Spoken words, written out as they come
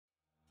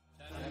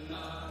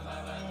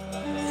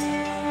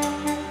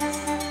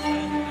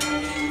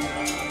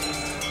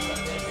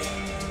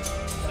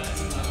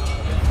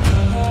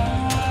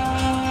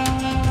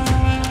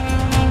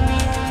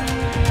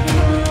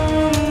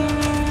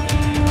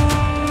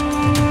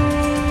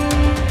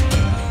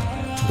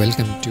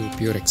Welcome to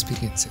Pure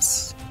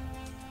Experiences.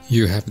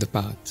 You have the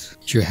path,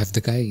 you have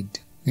the guide,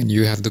 and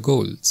you have the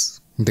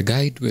goals. The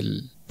guide will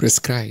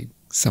prescribe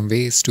some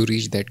ways to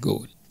reach that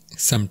goal.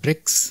 Some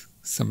tricks,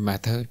 some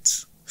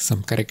methods,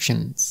 some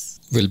corrections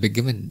will be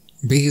given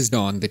based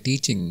on the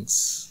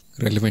teachings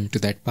relevant to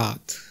that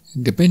path,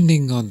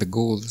 depending on the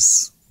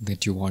goals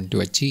that you want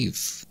to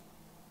achieve.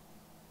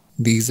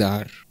 These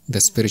are the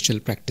spiritual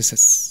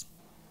practices.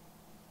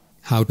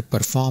 How to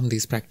perform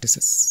these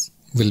practices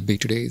will be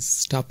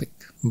today's topic.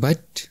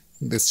 But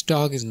this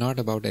talk is not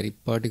about any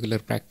particular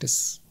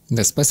practice.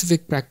 The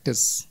specific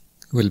practice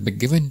will be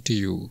given to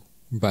you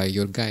by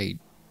your guide.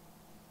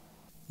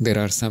 There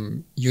are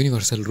some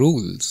universal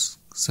rules,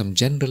 some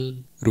general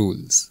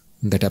rules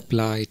that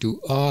apply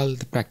to all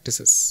the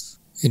practices.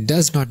 It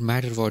does not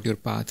matter what your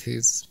path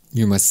is.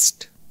 You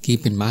must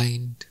keep in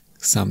mind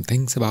some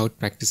things about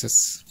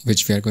practices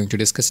which we are going to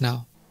discuss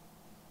now.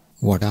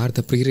 What are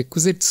the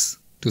prerequisites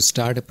to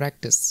start a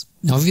practice?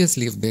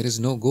 Obviously, if there is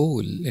no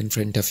goal in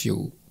front of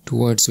you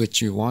towards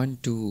which you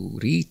want to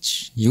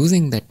reach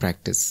using that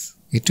practice,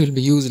 it will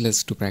be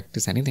useless to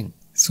practice anything.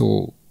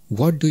 So,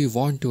 what do you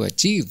want to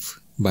achieve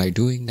by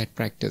doing that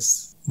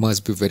practice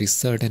must be very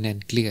certain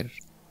and clear.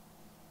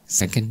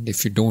 Second,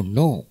 if you don't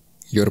know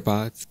your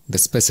path, the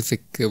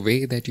specific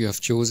way that you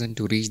have chosen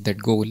to reach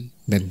that goal,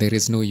 then there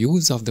is no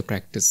use of the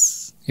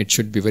practice. It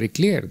should be very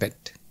clear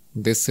that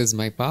this is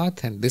my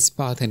path and this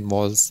path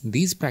involves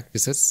these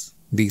practices,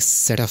 these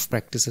set of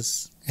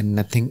practices, and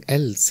nothing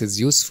else is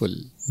useful.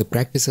 The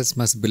practices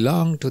must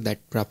belong to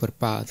that proper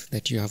path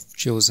that you have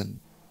chosen.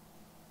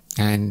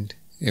 And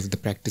if the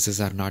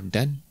practices are not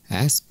done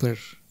as per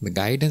the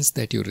guidance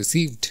that you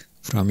received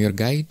from your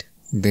guide,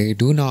 they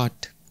do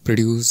not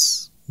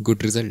produce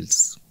good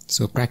results.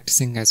 So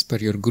practicing as per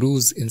your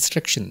guru's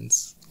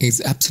instructions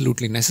is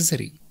absolutely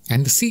necessary.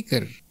 And the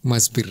seeker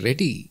must be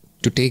ready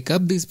to take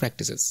up these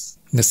practices.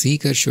 The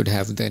seeker should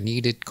have the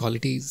needed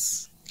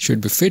qualities, should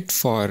be fit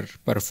for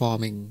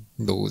performing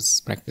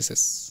those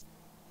practices.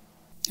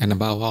 And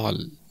above all,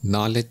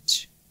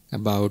 knowledge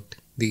about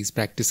these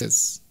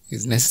practices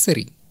is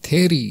necessary.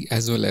 Theory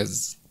as well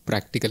as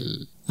practical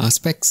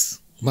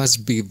aspects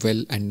must be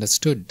well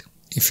understood.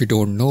 If you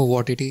don't know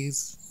what it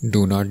is,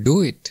 do not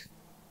do it.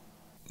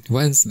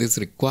 Once these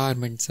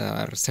requirements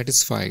are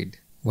satisfied,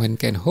 one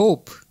can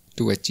hope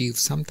to achieve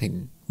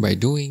something by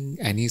doing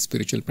any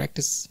spiritual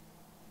practice.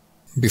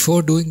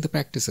 Before doing the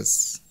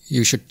practices,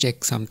 you should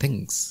check some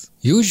things.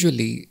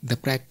 Usually, the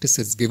practice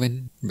is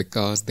given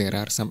because there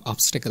are some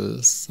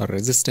obstacles or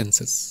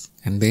resistances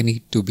and they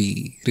need to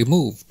be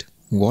removed.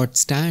 What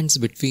stands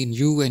between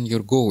you and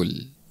your goal,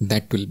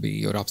 that will be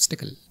your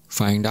obstacle.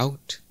 Find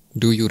out,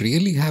 do you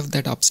really have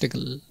that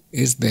obstacle?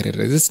 Is there a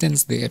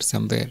resistance there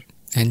somewhere?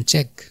 And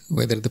check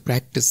whether the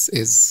practice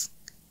is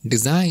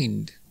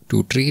designed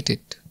to treat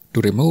it,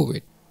 to remove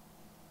it.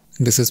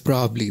 This is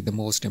probably the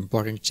most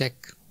important check.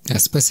 A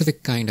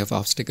specific kind of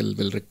obstacle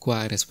will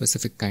require a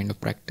specific kind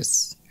of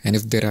practice. And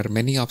if there are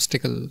many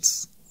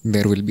obstacles,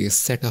 there will be a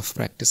set of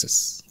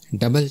practices.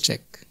 Double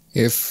check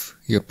if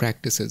your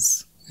practice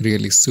is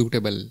really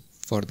suitable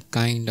for the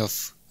kind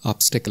of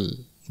obstacle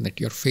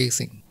that you're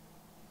facing.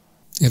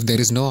 If there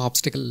is no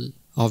obstacle,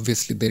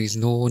 obviously there is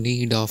no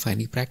need of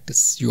any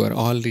practice. You are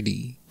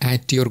already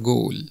at your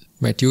goal.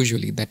 But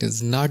usually that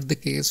is not the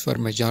case for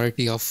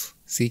majority of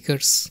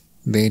seekers.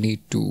 They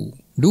need to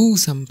do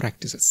some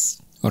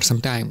practices. Or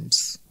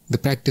sometimes the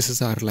practices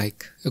are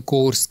like a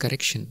course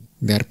correction.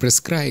 They are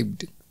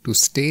prescribed to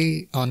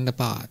stay on the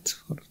path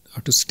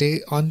or to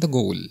stay on the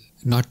goal,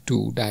 not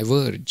to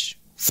diverge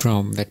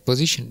from that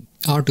position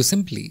or to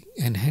simply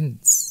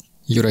enhance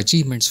your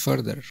achievements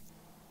further.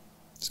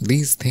 So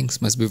these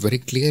things must be very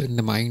clear in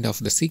the mind of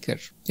the seeker.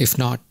 If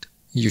not,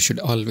 you should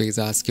always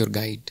ask your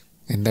guide.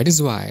 And that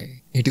is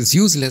why it is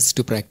useless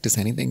to practice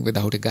anything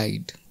without a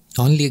guide.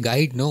 Only a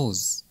guide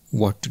knows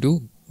what to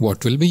do,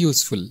 what will be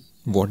useful,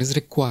 what is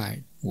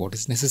required, what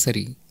is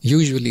necessary.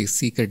 Usually, a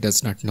seeker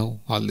does not know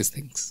all these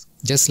things.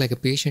 Just like a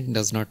patient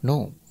does not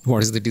know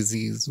what is the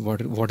disease,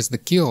 what is the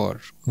cure,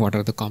 what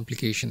are the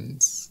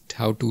complications,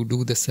 how to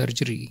do the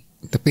surgery.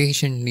 The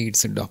patient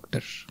needs a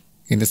doctor.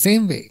 In the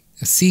same way,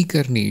 a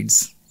seeker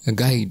needs a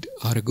guide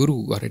or a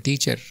guru or a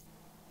teacher.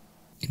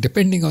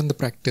 Depending on the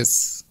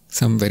practice,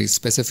 some very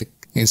specific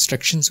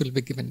instructions will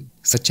be given,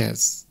 such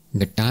as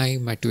the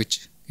time at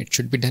which it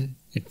should be done.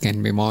 It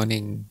can be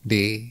morning,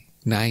 day,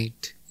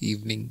 night,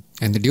 evening,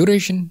 and the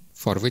duration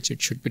for which it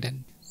should be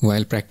done.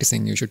 While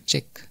practicing, you should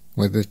check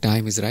whether the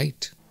time is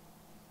right.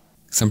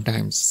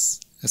 Sometimes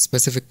a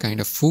specific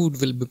kind of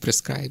food will be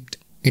prescribed.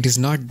 It is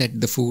not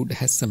that the food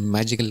has some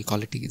magical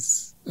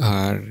qualities,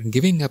 or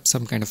giving up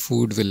some kind of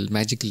food will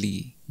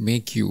magically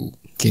make you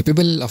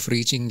capable of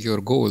reaching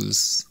your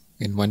goals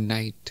in one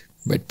night.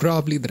 But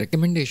probably the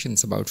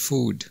recommendations about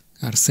food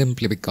are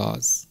simply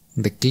because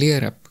they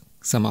clear up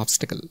some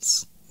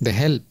obstacles. They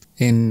help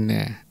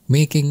in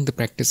making the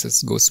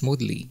practices go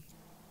smoothly.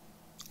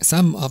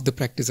 Some of the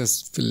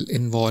practices will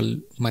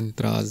involve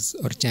mantras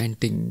or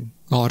chanting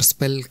or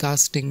spell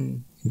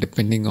casting,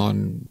 depending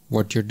on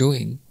what you're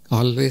doing,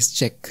 Always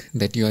check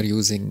that you are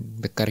using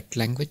the correct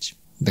language,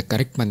 the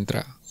correct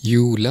mantra.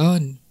 You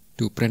learn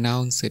to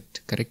pronounce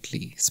it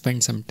correctly.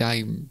 Spend some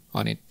time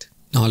on it.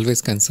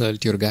 Always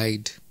consult your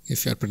guide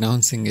if you are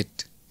pronouncing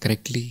it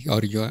correctly,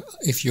 or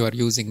if you are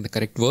using the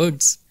correct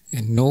words,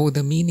 and know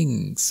the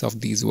meanings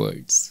of these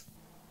words.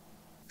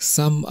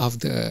 Some of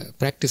the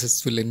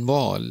practices will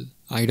involve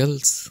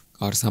idols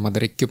or some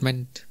other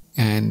equipment,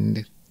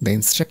 and the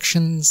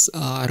instructions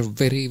are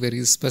very,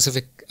 very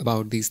specific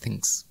about these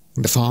things.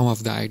 The form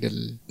of the idol,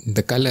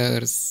 the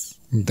colors,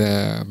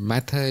 the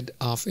method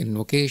of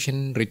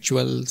invocation,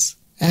 rituals,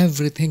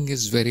 everything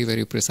is very,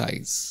 very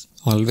precise.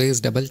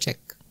 Always double check.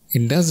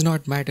 It does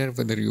not matter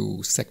whether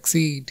you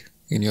succeed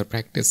in your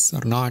practice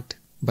or not,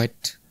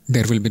 but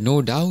there will be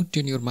no doubt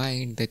in your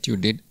mind that you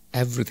did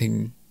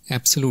everything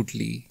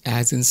absolutely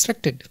as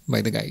instructed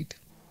by the guide.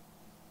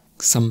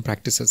 Some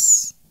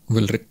practices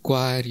will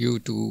require you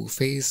to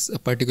face a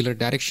particular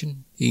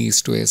direction,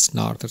 east, west,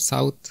 north or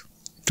south,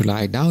 to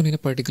lie down in a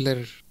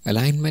particular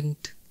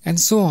alignment, and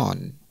so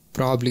on.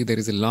 Probably there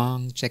is a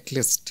long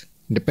checklist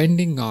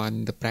depending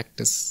on the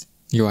practice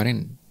you are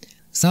in.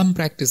 Some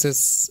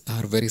practices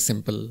are very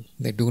simple.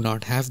 They do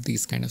not have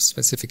these kind of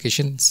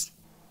specifications.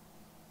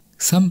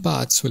 Some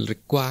paths will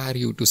require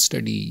you to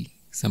study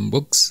some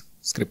books,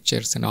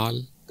 scriptures and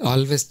all.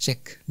 Always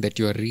check that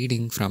you are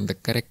reading from the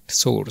correct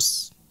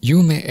source.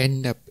 You may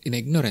end up in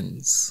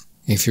ignorance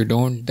if you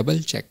don't double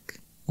check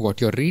what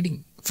you are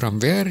reading, from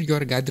where you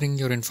are gathering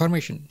your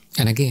information.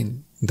 And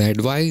again, the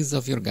advice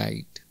of your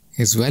guide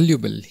is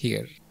valuable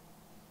here.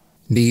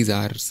 These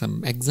are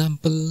some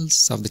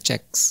examples of the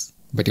checks,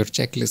 but your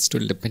checklist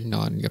will depend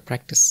on your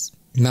practice.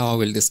 Now I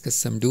will discuss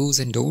some do's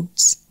and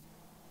don'ts.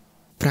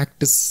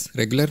 Practice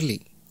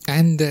regularly,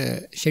 and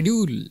the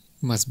schedule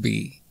must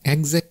be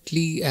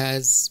exactly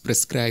as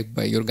prescribed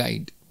by your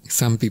guide.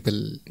 Some people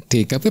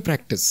take up a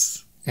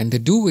practice and they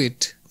do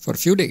it for a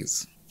few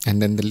days and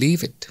then they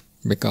leave it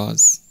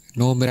because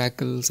no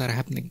miracles are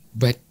happening.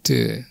 But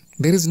there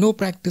is no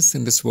practice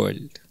in this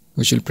world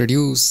which will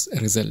produce a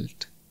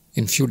result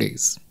in few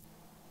days.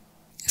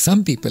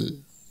 Some people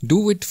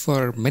do it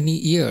for many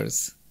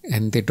years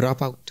and they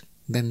drop out.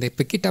 Then they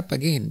pick it up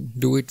again,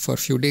 do it for a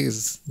few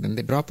days, then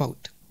they drop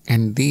out.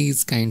 And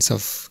these kinds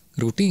of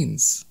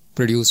routines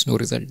produce no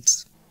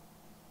results.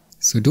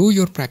 So do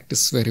your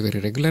practice very,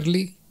 very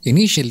regularly.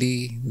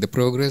 Initially, the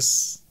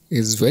progress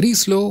is very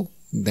slow,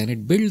 then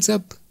it builds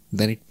up,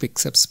 then it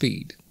picks up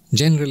speed.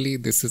 Generally,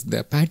 this is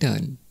the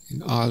pattern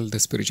in all the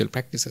spiritual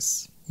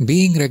practices.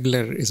 Being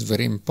regular is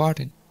very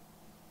important.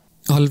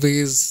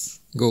 Always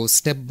go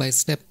step by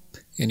step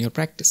in your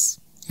practice,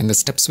 and the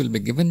steps will be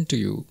given to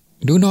you.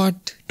 Do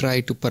not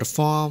try to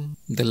perform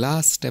the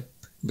last step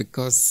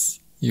because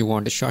you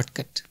want a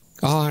shortcut,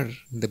 or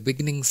the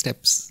beginning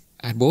steps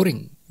are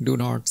boring. Do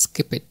not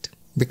skip it,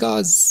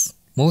 because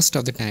most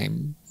of the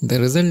time the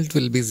result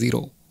will be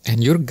zero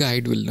and your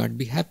guide will not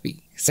be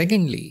happy.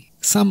 Secondly,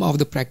 some of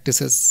the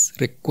practices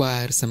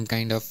require some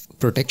kind of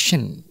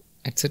protection,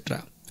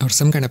 etc., or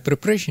some kind of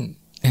preparation,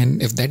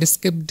 and if that is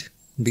skipped,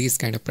 these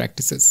kind of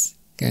practices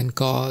can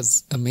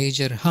cause a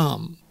major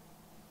harm.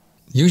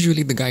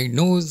 Usually the guide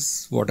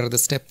knows what are the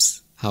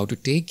steps, how to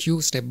take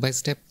you step by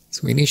step.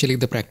 So initially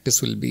the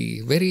practice will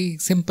be very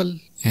simple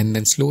and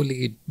then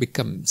slowly it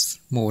becomes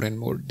more and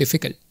more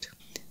difficult.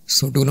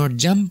 So do not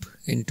jump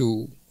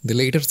into the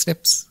later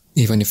steps,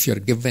 even if you're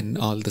given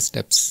all the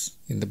steps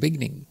in the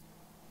beginning.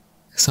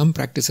 Some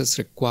practices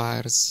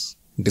requires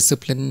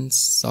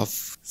disciplines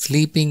of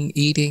sleeping,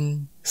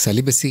 eating,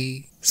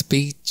 celibacy,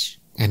 speech,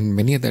 and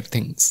many other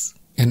things.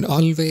 And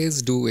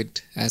always do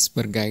it as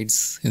per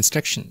guide's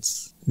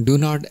instructions. Do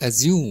not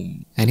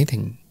assume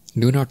anything.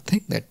 Do not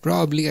think that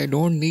probably I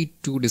don't need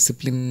to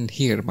discipline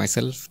here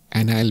myself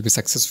and I'll be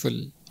successful.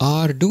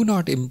 Or do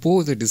not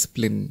impose a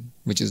discipline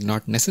which is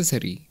not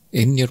necessary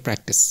in your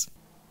practice.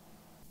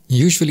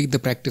 Usually the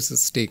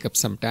practices take up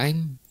some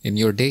time in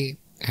your day,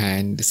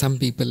 and some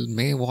people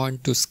may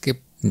want to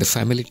skip the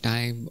family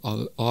time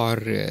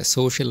or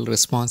social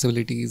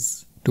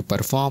responsibilities to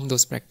perform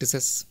those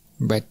practices.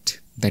 But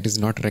that is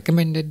not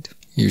recommended.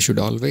 You should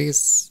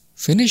always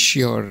finish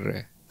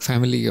your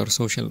family or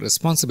social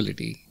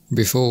responsibility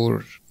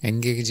before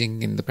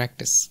engaging in the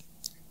practice.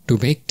 To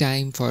make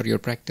time for your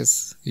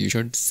practice, you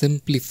should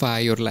simplify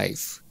your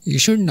life. You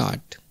should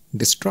not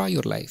destroy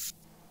your life.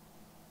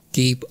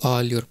 Keep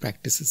all your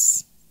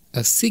practices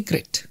a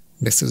secret.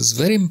 This is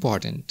very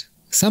important.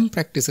 Some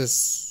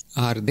practices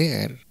are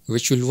there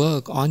which will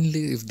work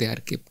only if they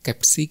are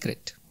kept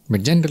secret.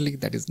 But generally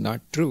that is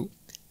not true.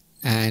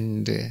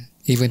 And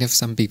even if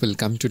some people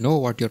come to know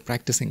what you're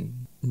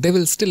practicing, they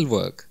will still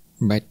work.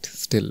 But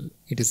still,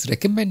 it is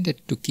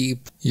recommended to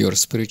keep your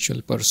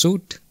spiritual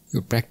pursuit,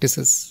 your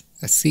practices,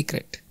 a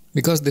secret,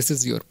 because this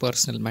is your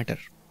personal matter.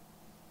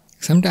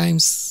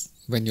 Sometimes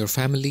when your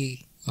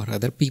family or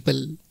other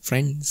people,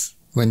 friends,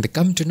 when they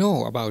come to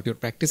know about your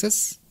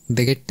practices,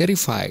 they get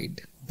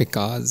terrified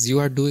because you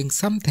are doing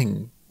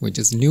something which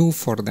is new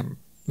for them,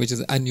 which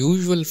is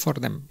unusual for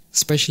them,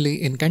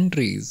 especially in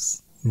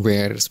countries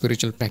where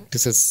spiritual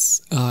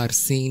practices are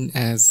seen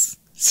as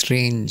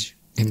strange.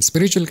 In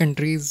spiritual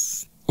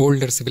countries,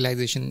 older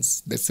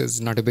civilizations, this is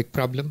not a big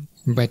problem.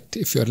 But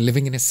if you're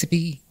living in a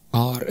city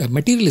or a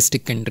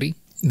materialistic country,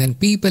 then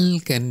people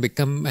can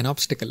become an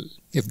obstacle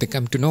if they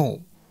come to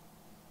know.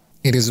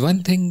 It is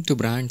one thing to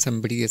brand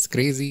somebody as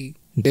crazy,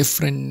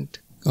 different,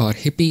 or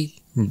hippie,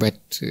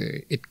 but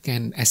it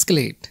can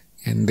escalate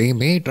and they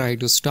may try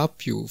to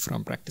stop you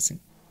from practicing.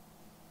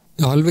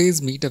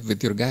 Always meet up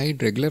with your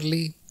guide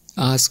regularly,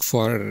 ask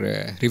for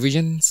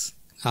revisions,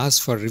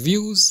 ask for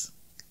reviews,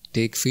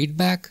 take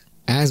feedback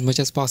as much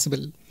as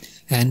possible,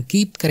 and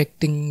keep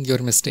correcting your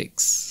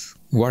mistakes.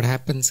 What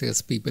happens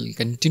is people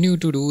continue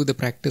to do the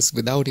practice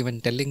without even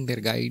telling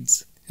their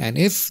guides, and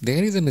if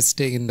there is a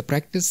mistake in the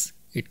practice,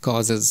 it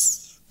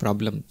causes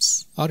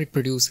problems or it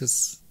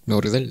produces no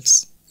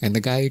results, and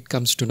the guide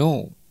comes to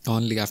know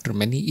only after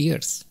many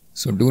years.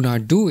 So do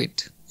not do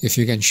it. If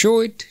you can show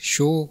it,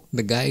 show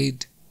the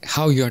guide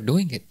how you are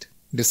doing it.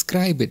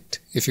 Describe it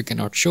if you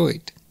cannot show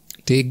it.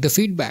 Take the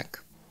feedback.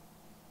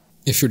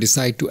 If you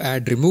decide to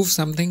remove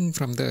something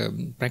from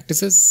the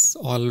practices,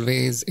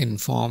 always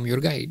inform your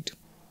guide.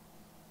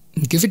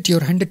 Give it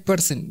your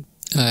 100%.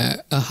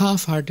 A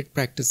half-hearted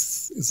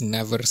practice is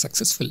never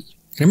successful.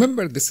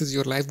 Remember, this is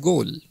your life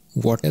goal.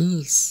 What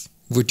else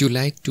would you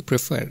like to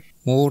prefer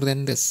more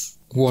than this?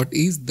 What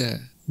is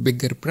the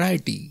bigger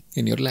priority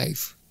in your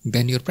life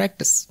than your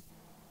practice?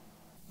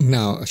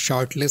 Now, a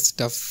short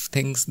list of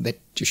things that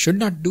you should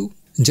not do.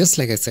 Just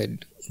like I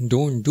said,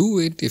 don't do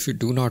it if you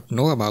do not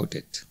know about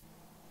it.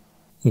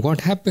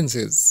 What happens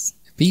is,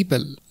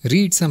 people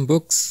read some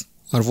books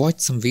or watch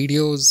some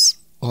videos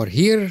or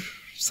hear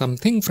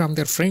something from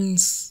their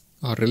friends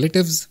or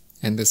relatives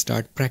and they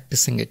start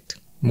practicing it.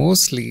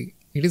 Mostly,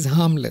 it is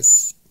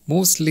harmless.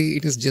 Mostly,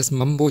 it is just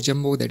mumbo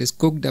jumbo that is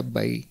cooked up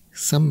by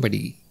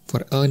somebody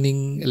for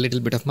earning a little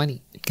bit of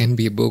money. It can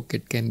be a book,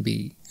 it can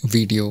be a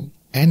video,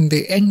 and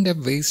they end up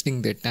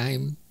wasting their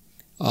time,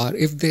 or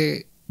if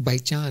they by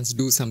chance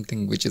do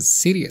something which is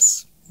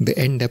serious, they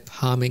end up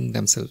harming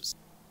themselves.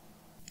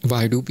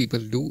 Why do people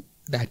do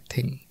that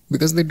thing?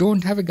 Because they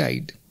don't have a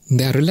guide.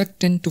 They are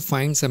reluctant to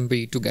find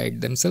somebody to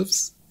guide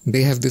themselves.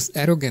 They have this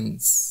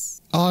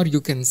arrogance, or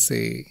you can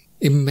say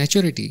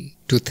immaturity,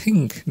 to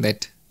think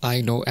that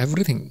I know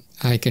everything.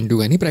 I can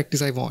do any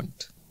practice I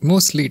want.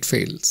 Mostly it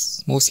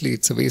fails. Mostly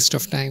it's a waste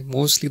of time.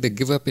 Mostly they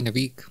give up in a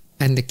week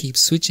and they keep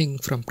switching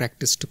from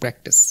practice to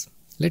practice.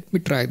 Let me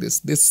try this.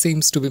 This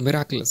seems to be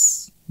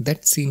miraculous.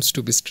 That seems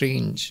to be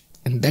strange.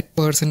 And that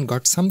person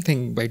got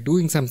something by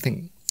doing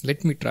something.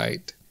 Let me try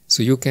it.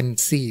 So you can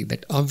see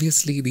that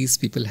obviously these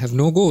people have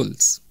no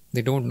goals.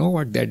 They don't know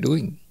what they're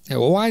doing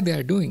or why they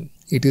are doing.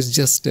 It is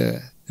just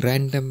a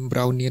random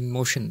Brownian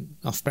motion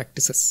of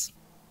practices.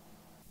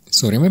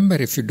 So remember,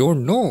 if you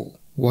don't know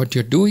what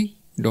you're doing,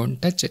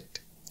 don't touch it.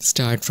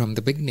 Start from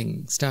the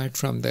beginning. Start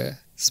from the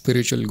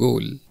spiritual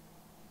goal.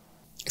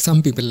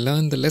 Some people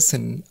learn the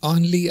lesson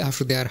only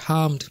after they are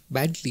harmed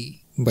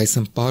badly by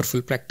some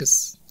powerful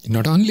practice.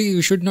 Not only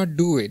you should not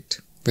do it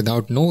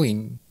without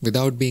knowing,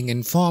 without being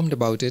informed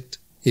about it.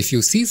 If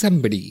you see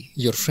somebody,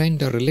 your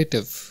friend or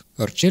relative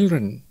or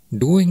children,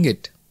 doing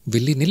it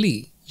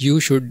willy-nilly, you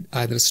should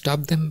either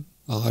stop them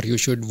or you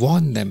should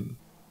warn them.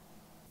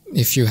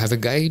 If you have a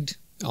guide,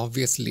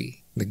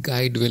 obviously the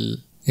guide will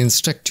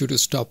instruct you to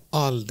stop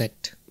all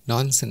that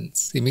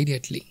nonsense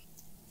immediately.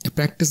 A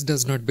practice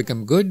does not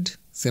become good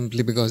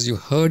simply because you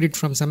heard it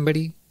from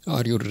somebody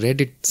or you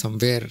read it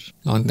somewhere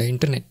on the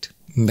internet.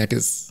 That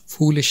is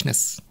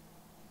foolishness.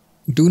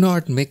 Do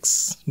not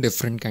mix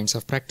different kinds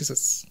of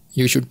practices.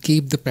 You should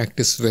keep the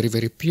practice very,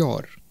 very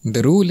pure.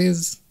 The rule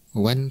is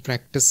one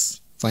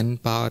practice, one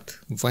path,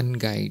 one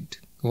guide,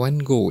 one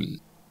goal.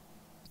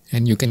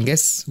 And you can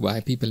guess why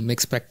people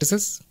mix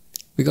practices.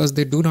 Because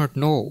they do not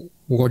know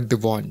what they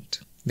want.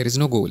 There is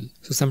no goal.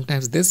 So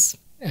sometimes this,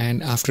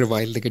 and after a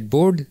while they get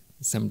bored.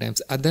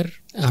 Sometimes other.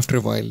 After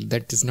a while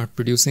that is not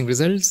producing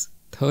results.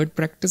 Third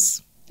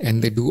practice.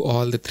 And they do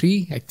all the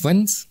three at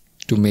once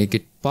to make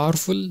it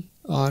powerful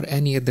or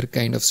any other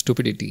kind of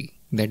stupidity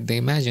that they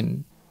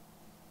imagine.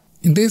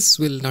 This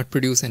will not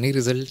produce any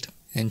result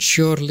and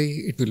surely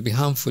it will be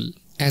harmful.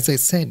 As I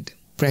said,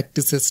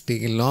 practices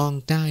take a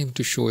long time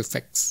to show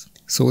effects.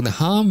 So the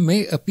harm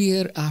may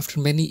appear after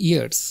many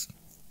years.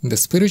 The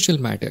spiritual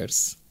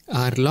matters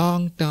are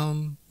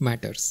long-term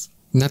matters.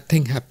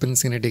 Nothing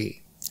happens in a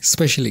day,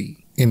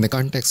 especially in the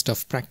context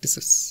of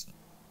practices.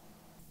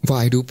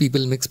 Why do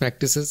people mix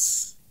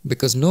practices?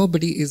 Because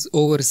nobody is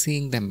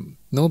overseeing them.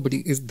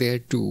 Nobody is there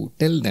to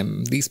tell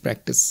them this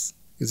practice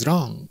is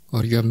wrong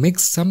or you have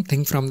mixed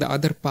something from the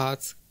other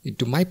path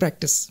into my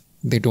practice.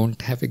 They don't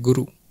have a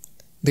guru.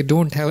 They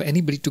don't have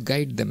anybody to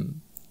guide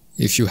them.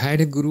 If you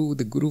had a guru,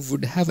 the guru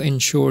would have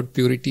ensured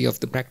purity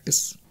of the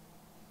practice.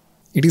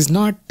 It is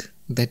not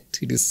that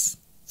it is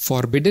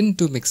forbidden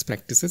to mix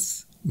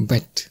practices,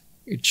 but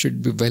it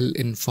should be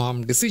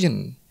well-informed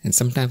decision. And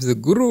sometimes the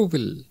guru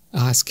will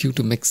ask you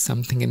to mix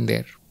something in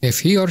there. If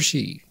he or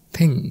she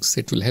thinks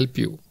it will help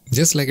you,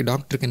 just like a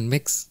doctor can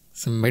mix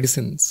some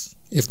medicines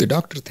if the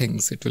doctor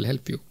thinks it will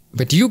help you.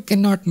 But you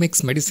cannot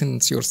mix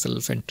medicines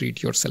yourself and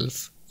treat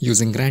yourself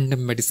using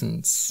random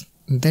medicines.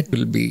 That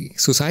will be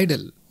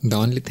suicidal. The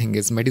only thing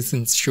is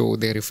medicines show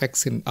their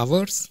effects in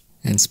hours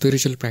and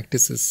spiritual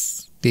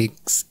practices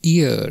takes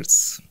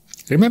years.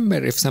 Remember,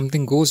 if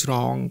something goes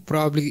wrong,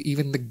 probably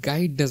even the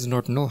guide does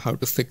not know how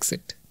to fix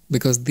it,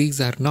 because these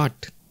are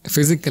not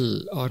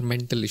physical or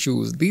mental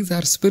issues. These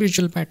are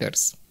spiritual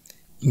matters.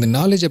 The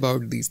knowledge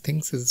about these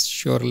things is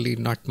surely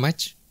not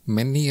much.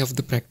 Many of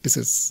the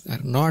practices are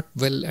not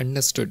well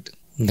understood.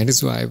 That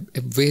is why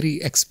a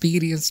very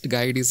experienced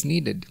guide is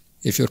needed.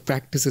 If your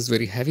practice is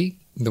very heavy,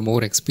 the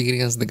more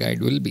experienced the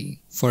guide will be.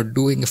 For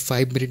doing a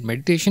 5-minute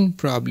meditation,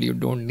 probably you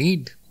don't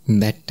need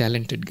that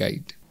talented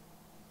guide.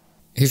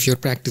 If your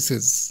practice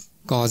is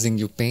causing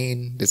you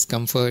pain,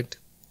 discomfort,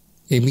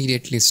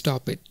 immediately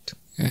stop it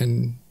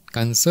and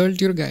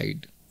consult your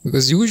guide.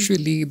 Because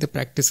usually the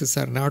practices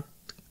are not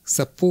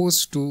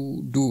supposed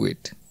to do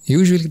it.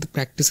 Usually the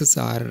practices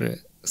are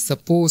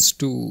supposed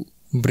to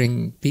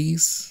bring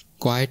peace,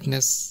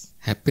 quietness,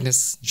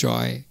 happiness,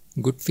 joy,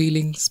 good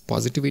feelings,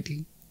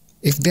 positivity.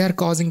 If they are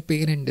causing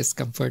pain and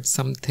discomfort,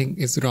 something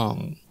is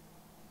wrong.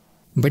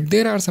 But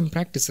there are some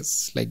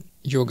practices like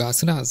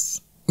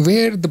yogasanas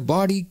where the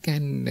body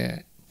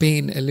can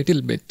pain a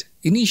little bit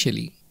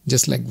initially.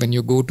 Just like when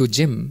you go to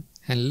gym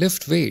and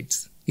lift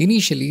weights,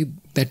 initially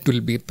that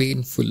will be a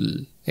painful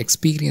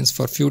experience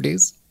for a few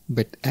days.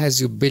 But as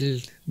you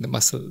build the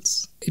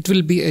muscles, it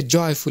will be a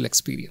joyful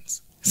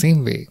experience.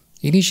 Same way,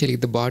 initially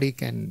the body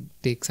can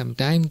take some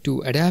time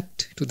to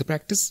adapt to the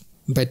practice.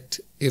 But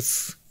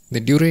if the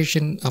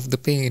duration of the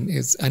pain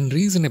is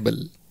unreasonable,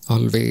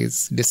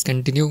 always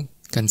discontinue,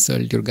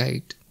 consult your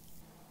guide.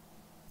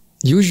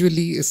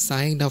 Usually a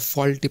sign of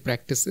faulty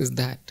practice is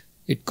that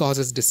it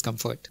causes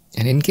discomfort.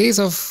 And in case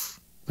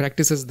of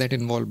practices that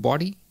involve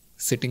body,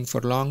 sitting for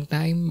a long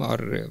time or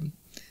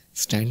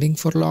standing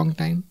for a long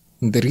time,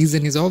 the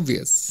reason is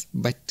obvious.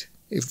 But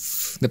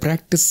if the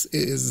practice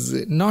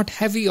is not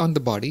heavy on the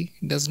body,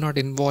 does not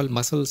involve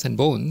muscles and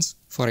bones,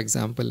 for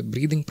example, a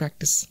breathing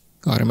practice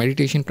or a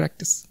meditation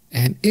practice,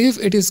 and if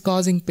it is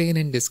causing pain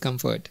and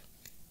discomfort,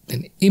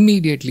 then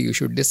immediately you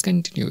should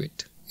discontinue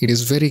it. It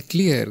is very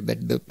clear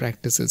that the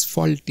practice is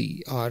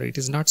faulty or it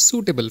is not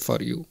suitable for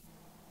you.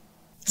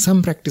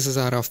 Some practices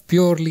are of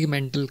purely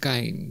mental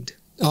kind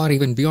or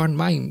even beyond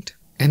mind,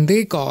 and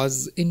they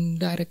cause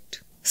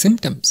indirect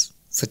symptoms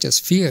such as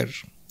fear,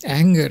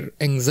 anger,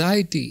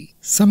 anxiety,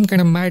 some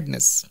kind of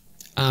madness.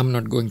 I'm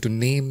not going to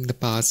name the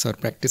paths or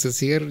practices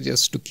here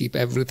just to keep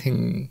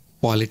everything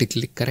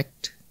politically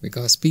correct,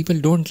 because people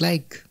don't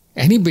like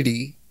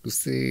anybody to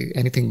say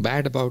anything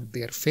bad about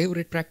their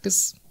favorite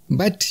practice.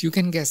 But you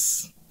can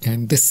guess.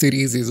 And this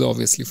series is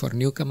obviously for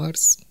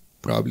newcomers.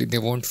 Probably they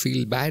won't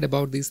feel bad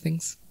about these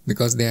things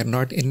because they are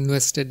not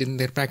invested in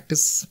their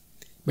practice.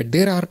 But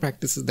there are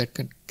practices that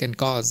can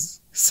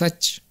cause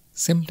such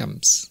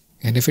symptoms.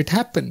 And if it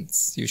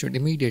happens, you should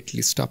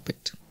immediately stop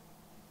it.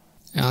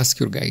 Ask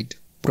your guide.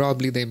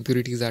 Probably the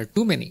impurities are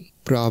too many.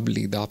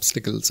 Probably the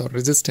obstacles or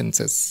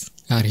resistances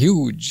are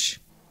huge.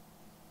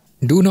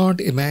 Do not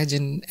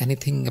imagine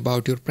anything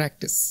about your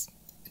practice.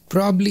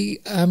 Probably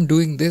I'm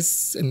doing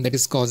this and that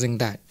is causing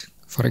that,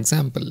 for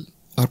example.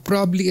 Or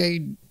probably I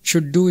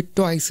should do it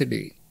twice a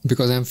day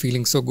because I'm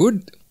feeling so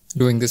good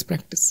doing this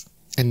practice.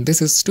 And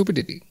this is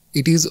stupidity.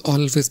 It is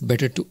always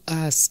better to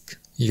ask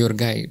your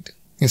guide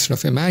instead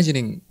of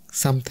imagining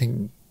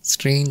something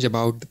strange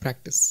about the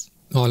practice.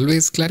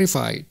 Always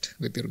clarify it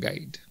with your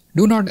guide.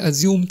 Do not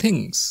assume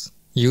things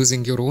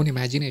using your own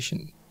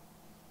imagination.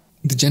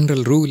 The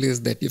general rule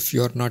is that if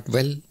you are not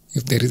well,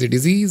 if there is a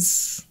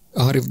disease,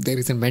 or if there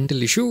is a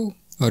mental issue,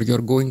 or you're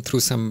going through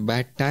some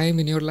bad time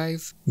in your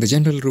life, the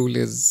general rule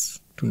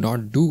is to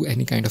not do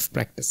any kind of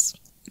practice.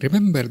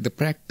 Remember, the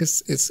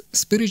practice is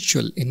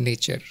spiritual in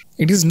nature.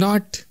 It is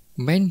not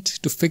meant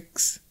to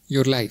fix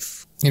your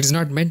life. It is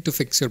not meant to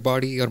fix your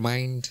body, your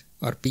mind,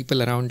 or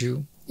people around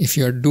you. If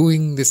you are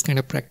doing this kind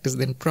of practice,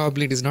 then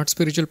probably it is not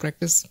spiritual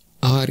practice.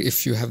 Or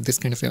if you have this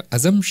kind of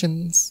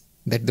assumptions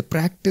that the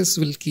practice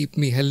will keep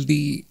me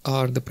healthy,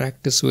 or the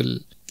practice will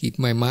keep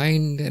my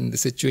mind and the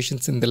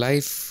situations in the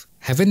life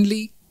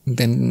heavenly,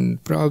 then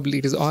probably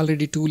it is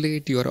already too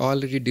late. You are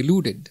already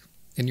deluded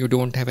and you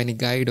don't have any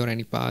guide or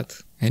any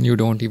path, and you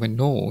don't even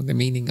know the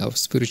meaning of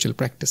spiritual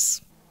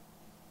practice.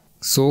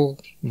 So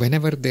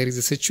whenever there is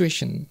a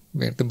situation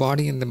where the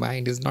body and the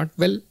mind is not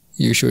well,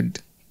 you should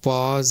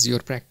pause your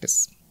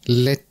practice.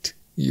 Let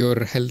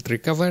your health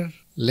recover,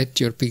 let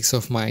your peace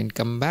of mind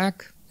come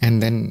back,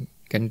 and then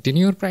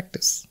continue your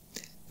practice.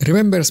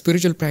 Remember,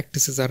 spiritual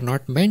practices are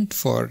not meant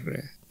for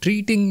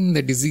treating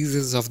the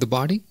diseases of the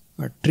body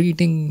or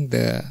treating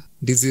the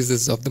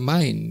diseases of the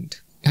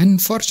mind.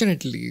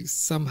 Unfortunately,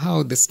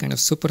 somehow this kind of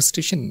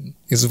superstition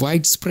is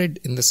widespread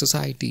in the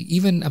society,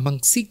 even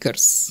among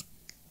seekers,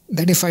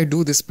 that if I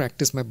do this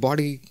practice, my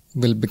body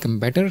will become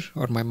better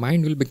or my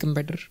mind will become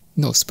better.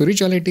 No,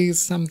 spirituality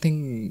is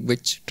something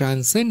which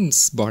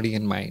transcends body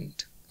and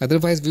mind.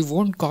 Otherwise, we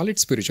won't call it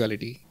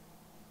spirituality.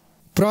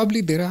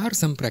 Probably there are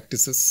some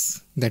practices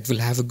that will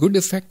have a good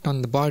effect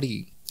on the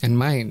body and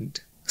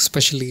mind,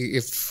 especially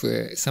if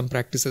some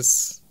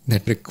practices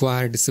that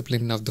require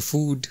discipline of the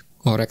food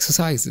or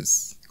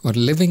exercises or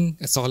living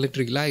a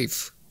solitary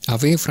life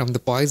away from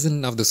the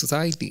poison of the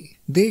society,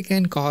 they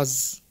can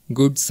cause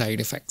good side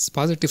effects,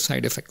 positive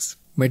side effects.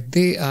 But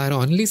they are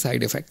only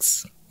side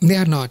effects. They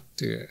are not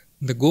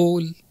the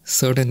goal,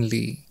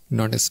 certainly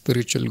not a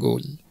spiritual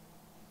goal.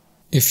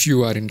 If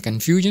you are in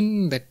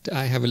confusion that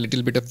I have a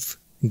little bit of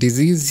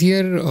disease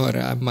here, or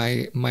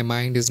my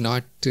mind is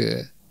not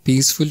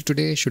peaceful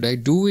today, should I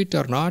do it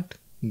or not?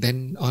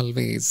 Then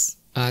always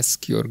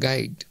ask your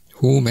guide.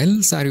 Whom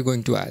else are you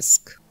going to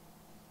ask?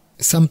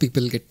 Some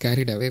people get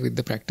carried away with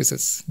the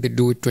practices. They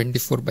do it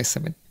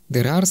 24/7.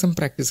 There are some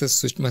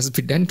practices which must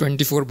be done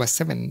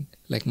 24/7,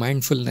 like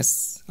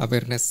mindfulness,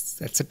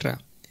 awareness, etc.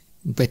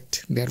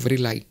 But they are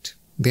very light.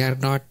 They are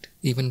not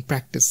even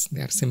practice.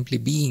 They are simply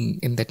being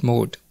in that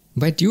mode.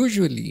 But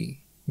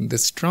usually, the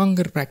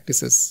stronger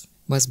practices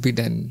must be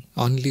done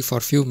only for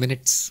few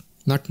minutes,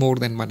 not more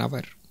than 1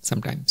 hour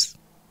sometimes.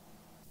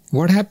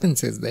 What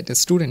happens is that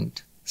a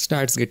student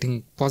starts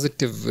getting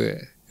positive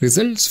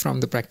results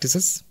from the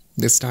practices.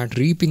 They start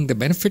reaping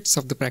the benefits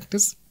of the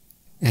practice,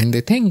 and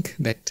they think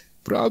that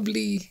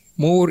probably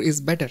more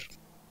is better.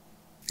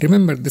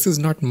 Remember, this is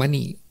not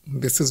money.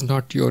 This is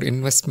not your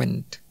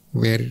investment,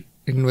 where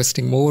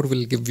investing more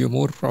will give you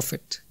more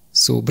profit.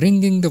 So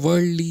bringing the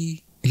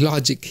worldly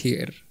logic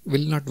here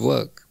will not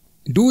work.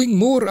 Doing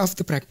more of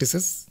the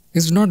practices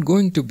is not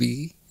going to be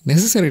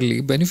necessarily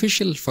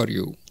beneficial for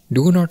you.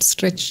 Do not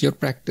stretch your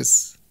practice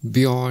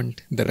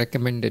beyond the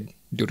recommended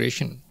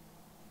duration.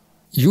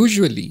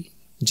 Usually,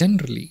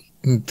 generally,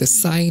 the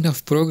sign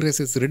of progress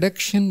is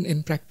reduction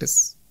in practice,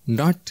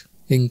 not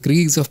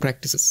increase of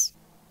practices.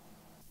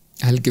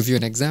 I'll give you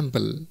an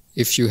example.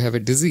 If you have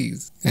a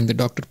disease and the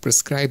doctor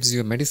prescribes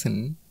you a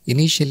medicine,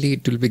 initially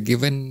it will be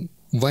given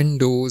 1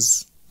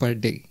 dose per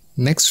day.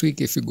 Next week,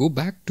 if you go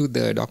back to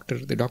the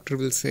doctor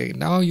will say,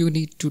 now you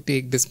need to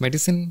take this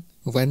medicine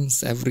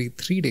once every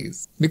 3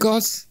 days,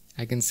 because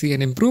I can see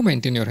an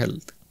improvement in your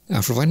health.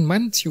 After 1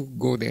 month, you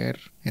go there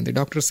and the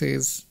doctor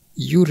says,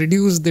 you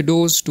reduce the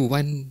dose to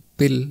 1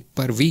 pill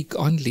per week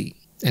only.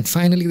 And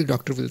finally, the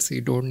doctor will say,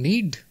 you don't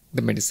need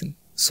the medicine.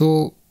 So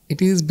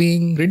it is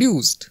being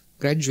reduced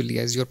gradually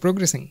as you're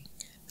progressing.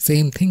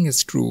 Same thing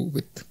is true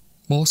with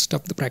most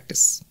of the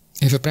practice.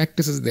 If a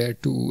practice is there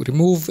to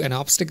remove an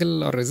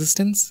obstacle or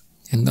resistance,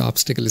 and the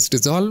obstacle is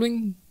dissolving,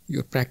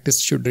 your practice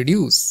should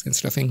reduce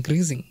instead of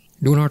increasing.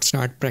 Do not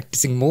start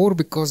practicing more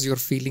because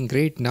you're feeling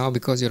great now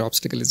because your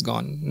obstacle is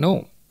gone.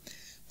 No.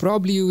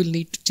 Probably you will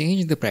need to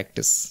change the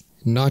practice,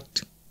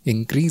 not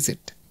increase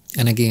it.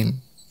 And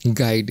again,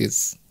 guide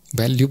is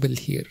valuable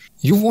here.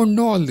 You won't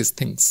know all these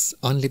things.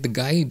 Only the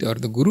guide or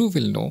the guru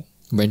will know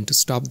when to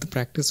stop the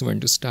practice,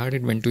 when to start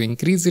it, when to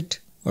increase it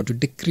or to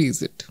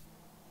decrease it.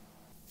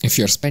 If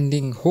you're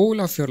spending whole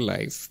of your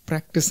life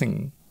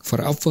practicing for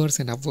hours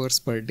and hours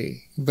per day,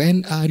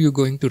 when are you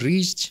going to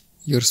reach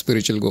your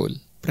spiritual goal?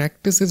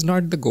 Practice is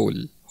not the goal.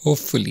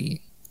 Hopefully,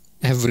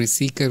 every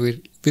seeker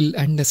will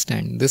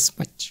understand this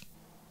much.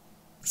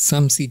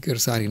 Some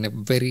seekers are in a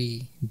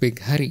very big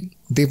hurry.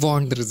 They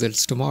want the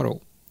results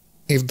tomorrow.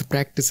 If the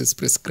practice is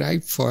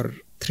prescribed for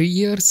 3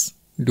 years,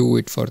 do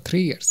it for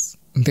 3 years.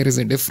 There is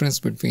a difference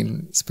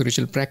between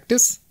spiritual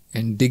practice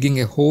and digging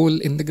a hole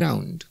in the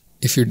ground.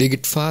 If you dig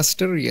it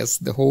faster, yes,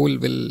 the hole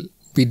will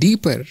be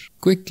deeper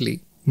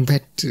quickly.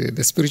 But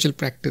the spiritual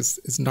practice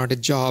is not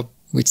a job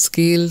which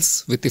scales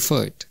with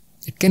effort.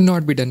 It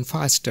cannot be done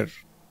faster.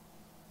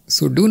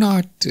 So do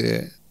not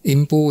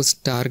impose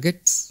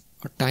targets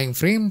or time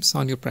frames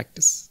on your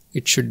practice.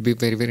 It should be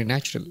very, very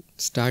natural.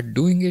 Start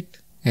doing it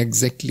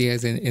exactly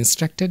as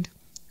instructed.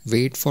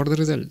 Wait for the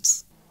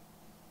results.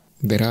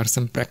 There are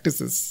some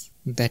practices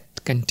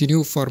that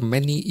continue for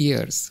many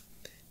years.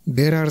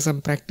 There are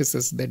some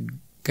practices that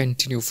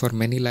continue for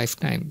many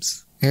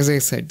lifetimes. As I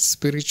said,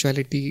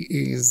 spirituality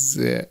is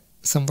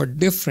somewhat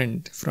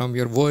different from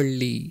your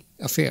worldly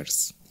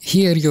affairs.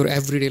 Here your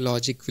everyday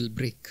logic will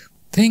break.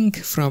 Think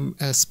from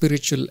a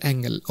spiritual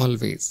angle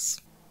always.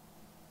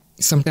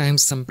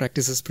 Sometimes some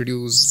practices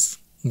produce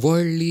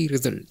worldly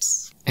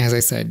results. As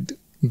I said,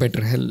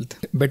 better health,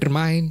 better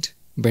mind,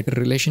 better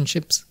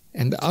relationships.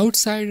 And the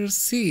outsiders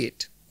see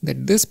it,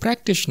 that this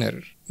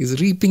practitioner is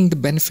reaping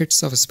the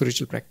benefits of a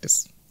spiritual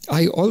practice.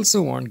 I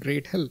also want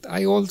great health.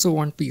 I also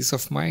want peace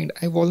of mind.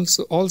 I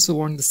also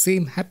want the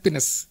same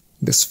happiness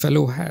this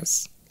fellow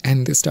has.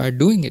 And they start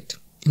doing it.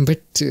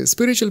 But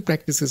spiritual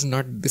practice is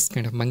not this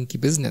kind of monkey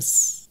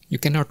business. You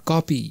cannot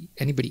copy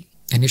anybody.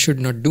 And you should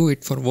not do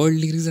it for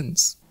worldly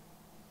reasons.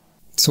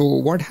 So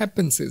what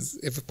happens is,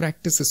 if a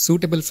practice is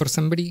suitable for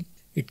somebody,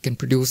 it can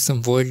produce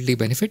some worldly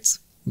benefits.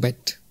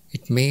 But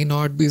it may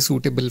not be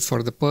suitable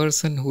for the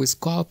person who is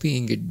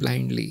copying it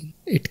blindly.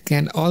 It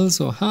can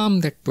also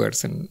harm that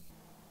person.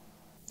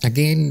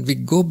 Again, we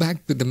go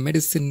back to the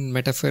medicine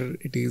metaphor.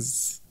 It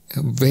is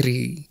a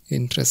very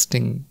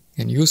interesting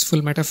and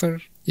useful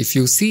metaphor. If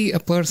you see a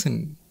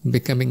person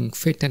becoming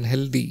fit and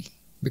healthy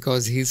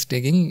because he's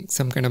taking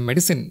some kind of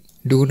medicine.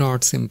 Do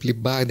not simply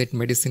buy that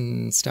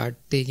medicine and start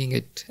taking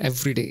it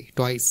every day,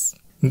 twice.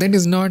 That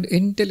is not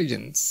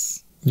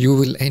intelligence. You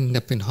will end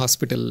up in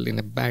hospital in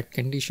a bad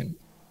condition.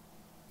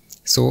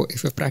 So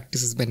if a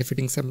practice is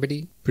benefiting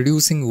somebody,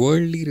 producing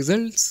worldly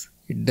results,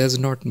 it does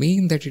not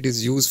mean that it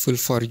is useful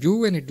for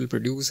you and it will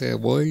produce a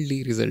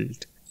worldly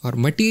result or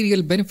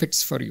material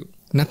benefits for you.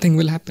 Nothing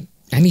will happen.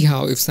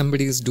 Anyhow, if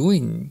somebody is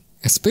doing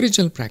a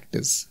spiritual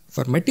practice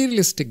for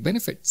materialistic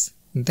benefits,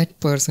 that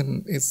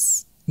person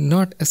is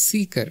not a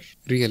seeker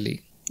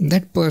really.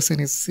 That person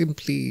is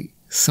simply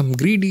some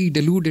greedy,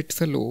 deluded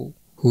fellow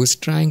who is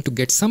trying to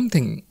get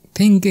something,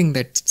 thinking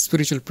that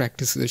spiritual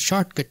practice is a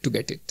shortcut to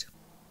get it.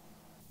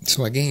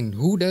 So again,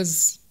 who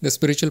does the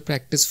spiritual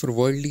practice for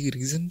worldly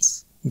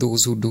reasons?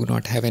 Those who do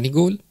not have any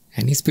goal,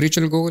 any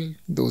spiritual goal,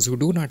 those who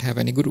do not have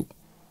any guru.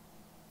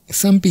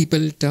 Some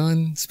people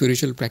turn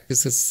spiritual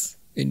practices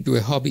into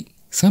a hobby.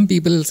 Some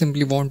people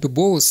simply want to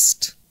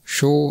boast,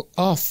 show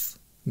off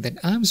that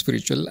I'm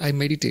spiritual, I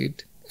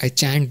meditate, I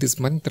chant this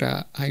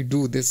mantra, I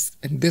do this,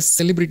 and this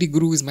celebrity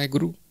guru is my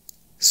guru.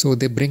 So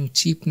they bring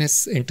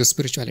cheapness into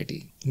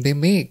spirituality. They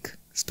make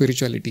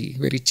spirituality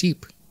very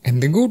cheap.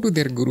 And they go to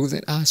their gurus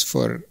and ask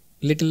for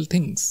little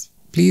things.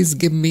 Please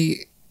give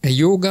me a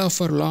yoga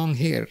for long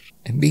hair.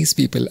 And these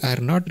people are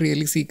not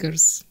really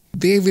seekers.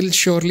 They will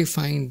surely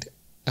find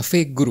a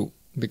fake guru,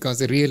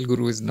 because a real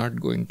guru is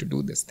not going to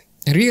do this thing.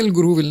 A real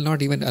guru will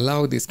not even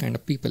allow these kind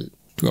of people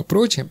to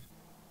approach him.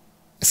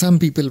 Some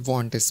people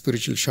want a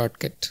spiritual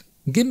shortcut.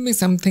 Give me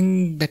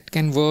something that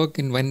can work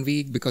in 1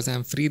 week because I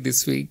am free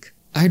this week.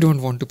 I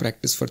don't want to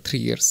practice for 3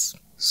 years.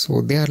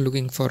 So they are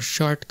looking for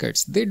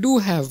shortcuts. They do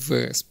have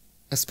a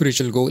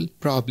spiritual goal,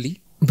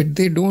 probably, but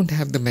they don't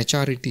have the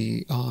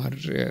maturity or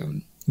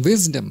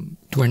wisdom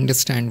to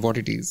understand what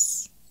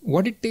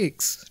it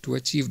takes to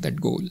achieve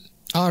that goal.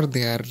 Or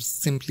they are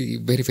simply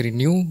very, very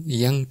new,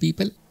 young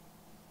people.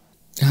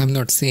 I'm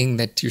not saying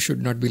that you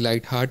should not be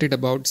light-hearted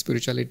about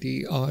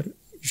spirituality or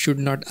you should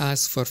not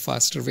ask for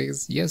faster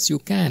ways. Yes, you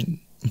can,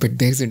 but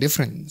there's a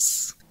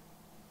difference.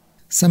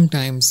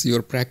 Sometimes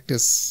your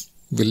practice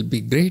will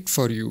be great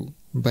for you,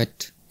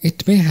 but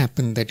it may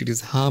happen that it is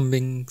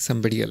harming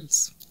somebody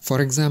else. For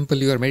example,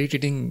 you are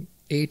meditating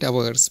 8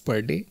 hours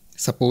per day.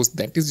 Suppose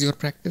that is your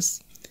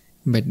practice.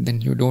 But then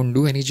you don't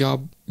do any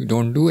job, you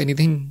don't do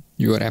anything,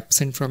 you are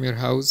absent from your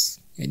house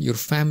and your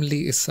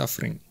family is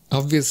suffering.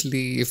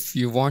 Obviously, if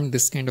you want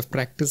this kind of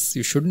practice,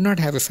 you should not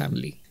have a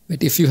family.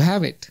 But if you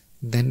have it,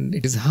 then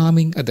it is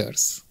harming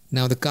others.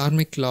 Now the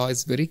karmic law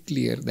is very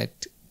clear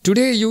that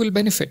today you will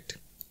benefit,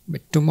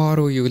 but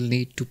tomorrow you will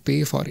need to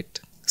pay for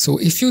it. So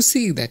if you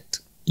see that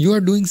you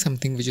are doing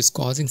something which is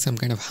causing some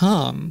kind of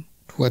harm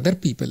to other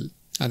people,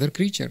 other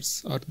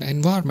creatures or the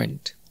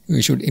environment,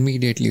 you should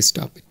immediately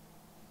stop it.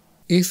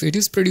 If it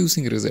is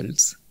producing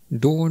results,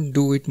 don't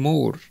do it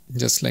more,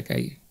 just like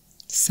I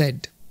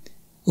said.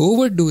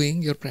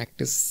 Overdoing your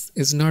practice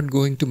is not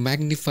going to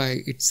magnify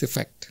its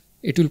effect.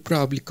 It will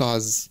probably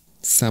cause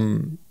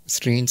some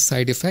strange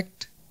side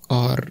effect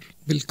or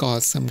will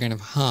cause some kind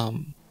of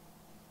harm.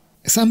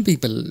 Some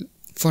people,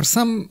 for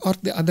some or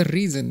the other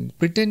reason,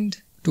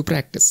 pretend to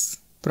practice.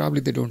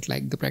 Probably they don't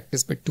like the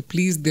practice, but to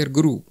please their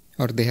guru,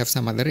 or they have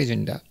some other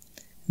agenda.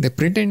 They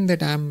pretend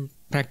that I'm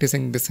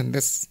practicing this and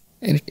this.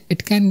 And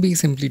it can be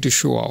simply to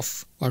show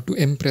off or to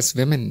impress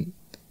women,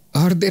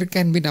 or there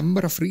can be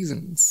number of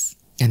reasons.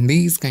 And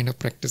these kind of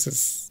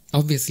practices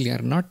obviously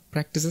are not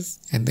practices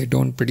and they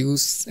don't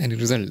produce any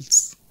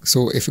results.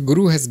 So if a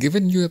guru has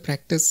given you a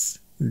practice,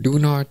 do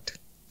not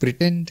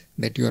pretend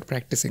that you are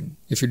practicing.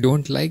 If you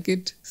don't like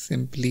it,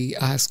 simply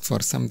ask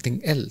for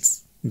something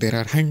else. There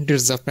are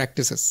hundreds of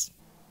practices.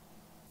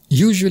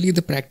 Usually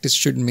the practice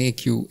should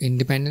make you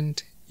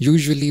independent.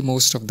 Usually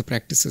most of the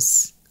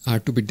practices are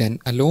to be done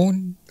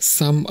alone.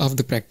 Some of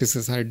the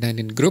practices are done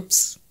in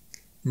groups.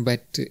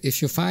 But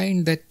if you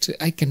find that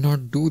I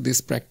cannot do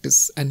this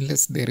practice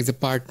unless there is a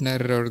partner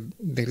or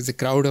there is a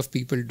crowd of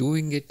people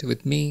doing it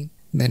with me,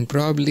 then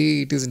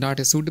probably it is not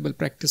a suitable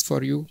practice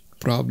for you.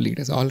 Probably it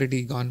has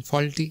already gone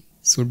faulty.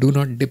 So do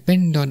not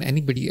depend on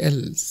anybody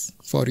else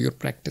for your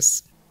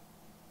practice.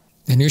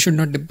 And you should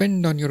not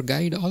depend on your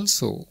guide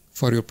also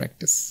for your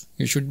practice.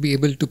 You should be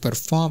able to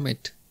perform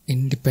it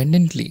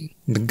independently.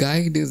 The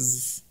guide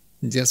is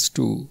just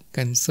to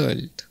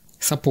consult,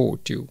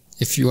 support you.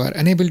 If you are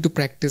unable to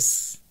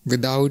practice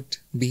without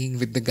being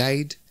with the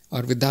guide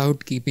or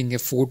without keeping a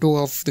photo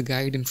of the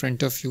guide in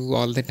front of you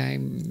all the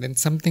time, then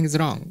something is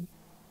wrong.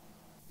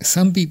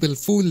 Some people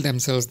fool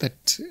themselves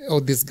that, oh,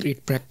 this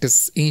great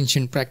practice,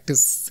 ancient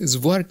practice is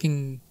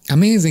working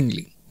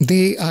amazingly.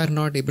 They are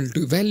not able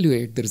to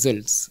evaluate the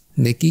results.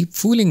 They keep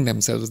fooling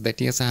themselves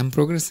that, yes, I am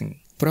progressing.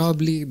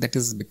 Probably that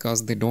is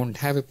because they don't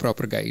have a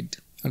proper guide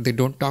or they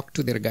don't talk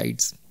to their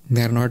guides.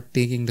 They are not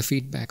taking the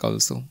feedback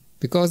also.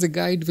 Because a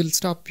guide will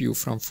stop you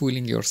from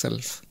fooling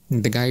yourself.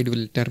 The guide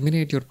will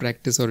terminate your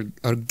practice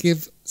or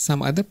give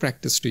some other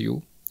practice to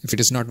you if it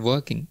is not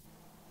working.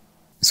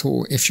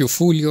 So if you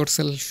fool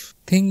yourself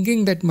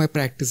thinking that my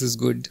practice is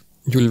good,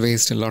 you will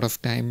waste a lot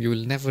of time. You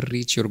will never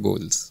reach your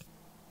goals.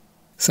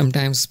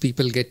 Sometimes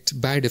people get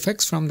bad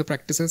effects from the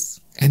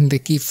practices and they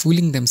keep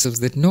fooling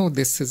themselves that no,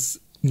 this is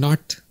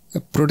not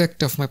a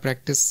product of my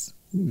practice.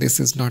 This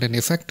is not an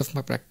effect of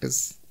my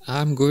practice.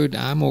 I'm good,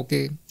 I'm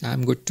okay,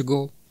 I'm good to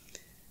go.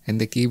 And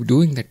they keep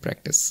doing that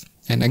practice.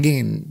 And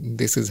again,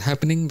 this is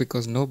happening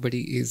because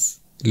nobody is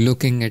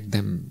looking at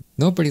them.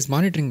 Nobody is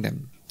monitoring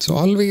them. So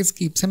always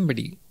keep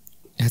somebody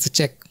as a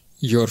check.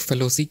 Your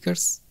fellow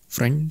seekers,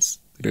 friends,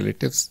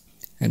 relatives,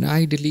 and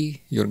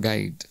ideally your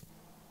guide.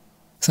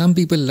 Some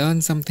people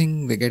learn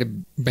something, they get a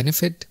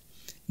benefit,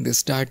 they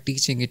start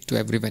teaching it to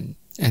everyone.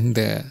 And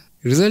the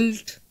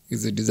result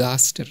is a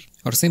disaster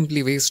or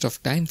simply waste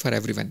of time for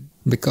everyone.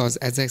 Because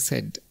as I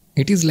said,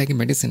 it is like a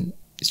medicine.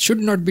 It should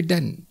not be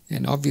done.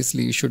 And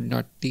obviously you should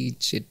not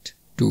teach it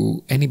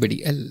to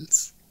anybody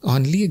else.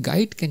 Only a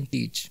guide can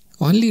teach.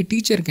 Only a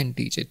teacher can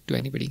teach it to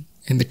anybody.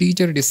 And the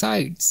teacher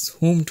decides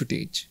whom to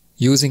teach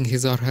using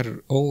his or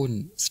her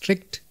own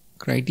strict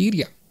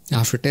criteria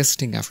after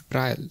testing, after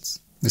trials.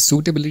 The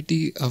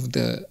suitability of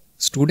the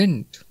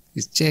student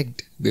is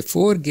checked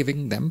before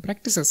giving them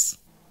practices.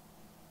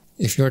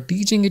 If you are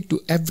teaching it to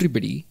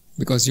everybody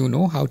because you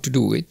know how to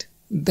do it,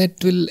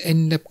 that will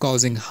end up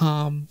causing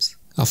harms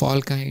of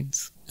all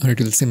kinds, or it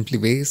will simply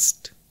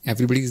waste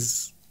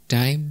everybody's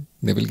time.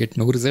 They will get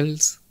no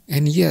results.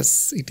 And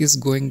yes, it is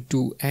going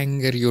to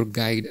anger your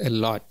guide a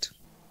lot.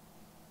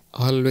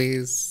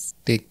 Always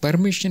take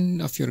permission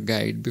of your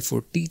guide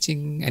before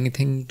teaching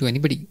anything to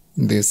anybody.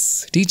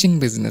 This teaching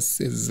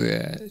business is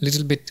a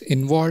little bit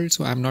involved,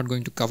 so I'm not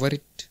going to cover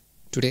it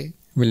today.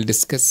 We'll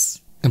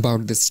discuss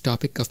about this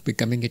topic of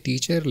becoming a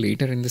teacher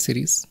later in the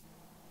series.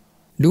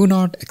 Do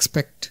not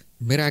expect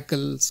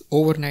miracles,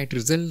 overnight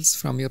results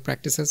from your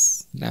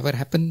practices. Never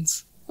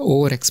happens.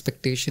 Over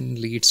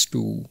expectation leads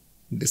to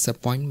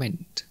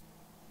disappointment.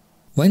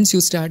 Once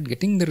you start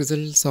getting the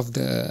results of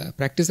the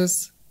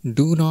practices,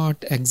 do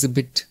not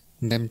exhibit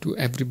them to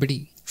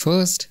everybody.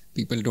 First,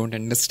 people don't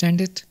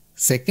understand it.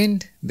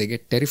 Second, they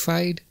get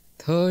terrified.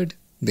 Third,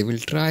 they will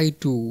try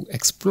to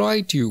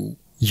exploit you,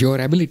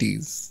 your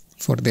abilities,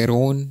 for their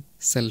own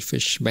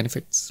selfish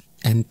benefits.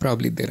 And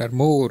probably there are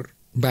more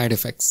bad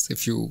effects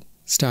if you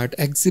start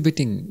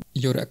exhibiting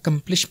your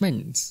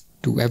accomplishments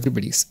to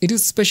everybody. It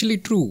is especially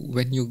true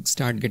when you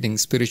start getting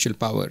spiritual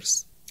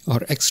powers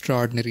or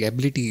extraordinary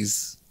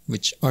abilities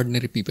which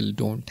ordinary people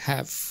don't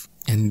have.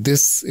 And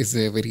this is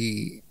a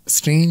very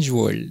strange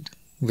world,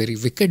 very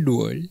wicked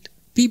world.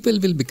 People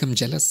will become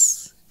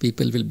jealous.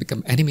 People will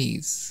become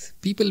enemies.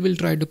 People will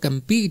try to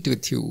compete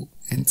with you.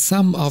 And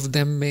some of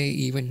them may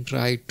even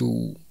try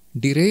to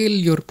derail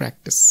your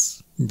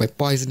practice by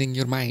poisoning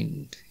your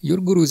mind. Your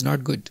guru is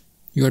not good.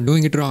 You are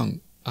doing it wrong.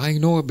 I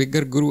know a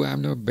bigger guru. I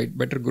am no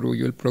better guru.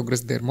 You will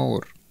progress there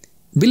more.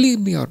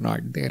 Believe me or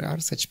not, there are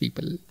such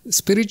people.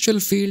 Spiritual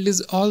field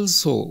is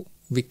also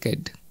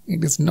wicked.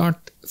 It is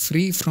not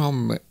free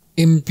from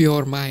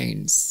impure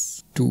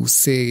minds, to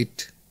say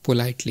it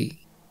politely.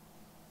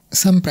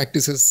 Some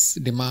practices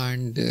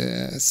demand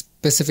a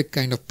specific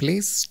kind of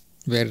place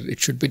where it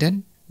should be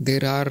done.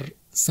 There are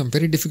some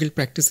very difficult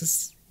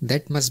practices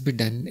that must be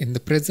done in the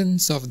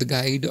presence of the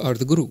guide or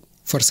the guru.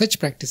 For such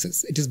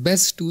practices, it is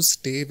best to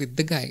stay with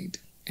the guide.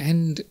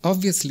 And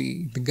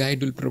obviously, the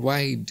guide will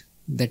provide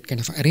that kind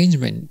of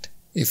arrangement.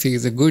 If he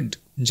is a good,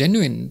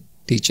 genuine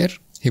teacher,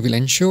 he will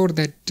ensure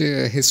that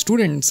his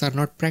students are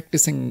not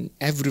practicing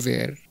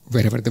everywhere,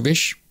 wherever they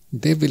wish.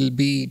 They will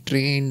be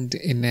trained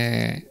in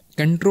a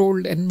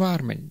controlled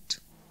environment.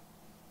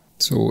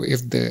 So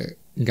if the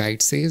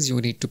guide says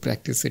you need to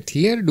practice it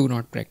here, do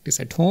not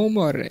practice at home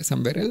or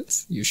somewhere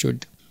else. You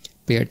should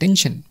pay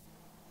attention.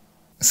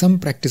 Some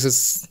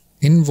practices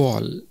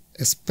involve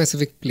a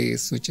specific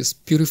place which is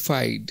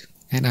purified.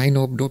 And I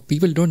know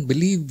people don't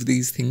believe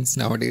these things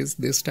nowadays.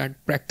 They start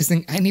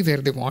practicing anywhere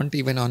they want,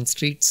 even on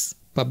streets,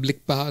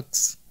 public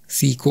parks,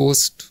 sea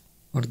coast,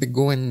 or they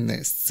go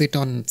and sit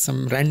on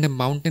some random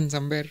mountain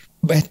somewhere.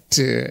 But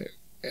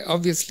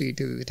obviously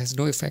it has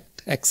no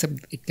effect,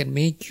 except it can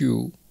make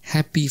you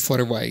happy for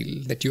a while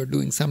that you're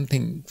doing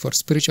something for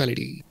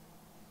spirituality.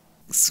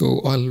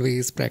 So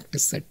always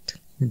practice at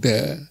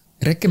the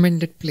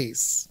recommended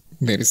place.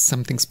 There is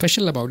something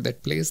special about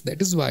that place.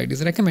 That is why it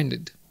is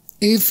recommended.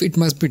 If it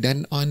must be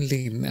done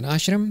only in an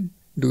ashram,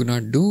 do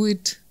not do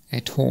it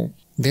at home.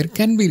 There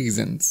can be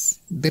reasons.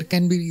 There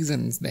can be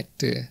reasons that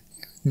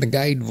the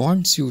guide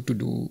wants you to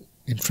do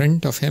in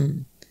front of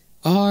him.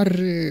 Or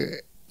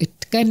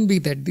it can be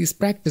that this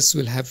practice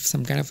will have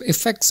some kind of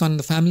effects on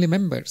the family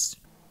members.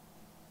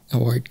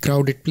 Avoid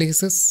crowded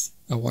places,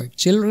 avoid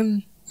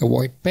children,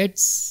 avoid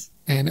pets,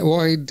 and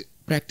avoid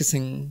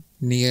practicing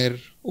near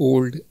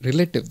old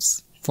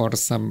relatives for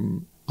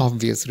some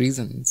obvious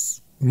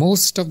reasons.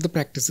 Most of the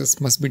practices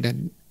must be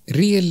done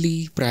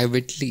really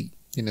privately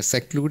in a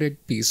secluded,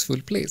 peaceful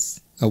place.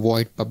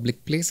 Avoid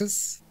public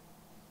places.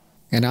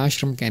 An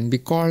ashram can be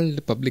called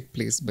a public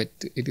place, but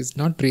it is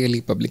not really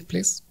a public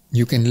place.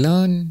 You can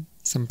learn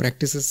some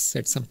practices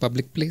at some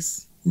public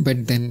place,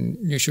 but then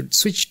you should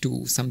switch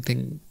to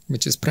something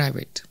which is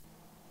private.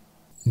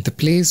 The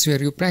place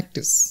where you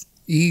practice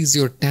is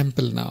your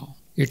temple now.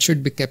 It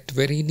should be kept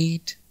very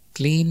neat,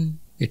 clean.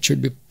 It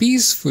should be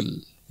peaceful,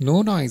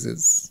 no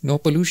noises, no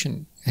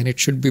pollution, and it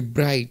should be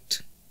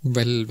bright,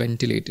 well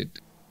ventilated.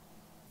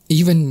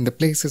 Even the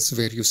places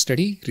where you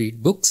study,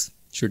 read books,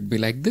 should be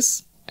like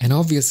this. And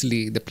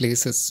obviously the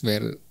places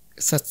where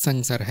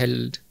satsangs are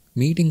held,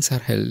 meetings are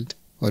held,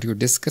 or you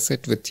discuss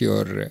it with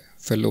your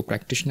fellow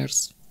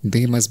practitioners,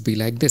 they must be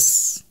like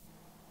this.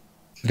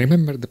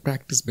 Remember, the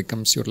practice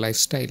becomes your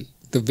lifestyle.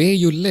 The way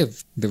you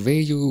live, the way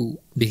you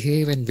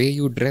behave and way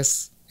you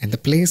dress, and the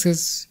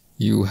places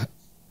you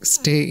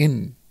stay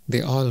in,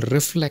 they all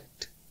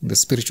reflect the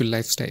spiritual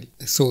lifestyle.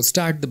 So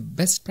start the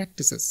best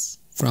practices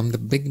from the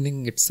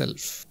beginning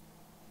itself.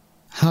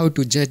 How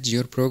to judge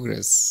your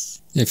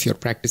progress if you're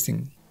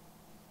practicing.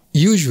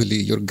 Usually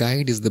your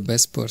guide is the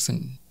best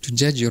person to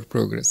judge your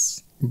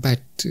progress,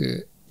 but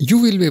you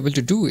will be able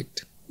to do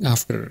it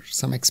after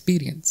some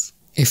experience.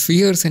 If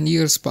years and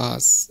years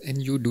pass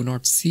and you do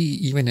not see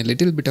even a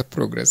little bit of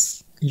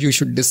progress, you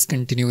should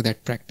discontinue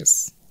that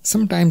practice.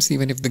 Sometimes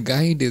even if the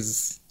guide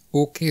is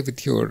okay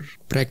with your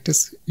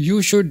practice,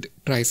 you should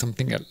try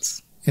something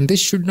else. And this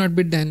should not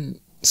be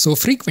done so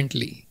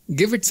frequently.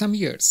 Give it some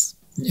years.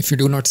 If you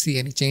do not see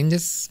any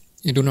changes,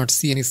 you do not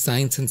see any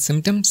signs and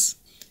symptoms,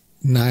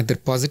 neither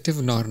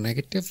positive nor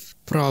negative,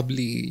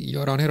 probably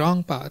you're on a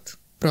wrong path.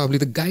 Probably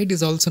the guide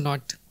is also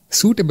not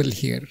suitable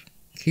here.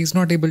 He's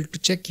not able to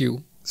check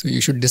you, so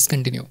you should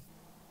discontinue.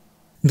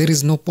 There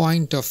is no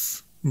point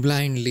of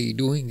blindly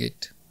doing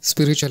it.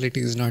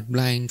 Spirituality is not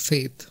blind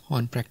faith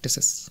on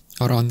practices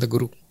or on the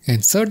Guru.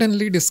 And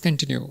certainly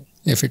discontinue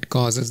if it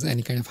causes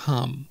any kind of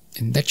harm.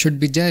 And that should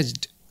be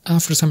judged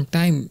after some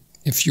time.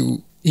 If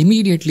you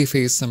immediately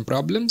face some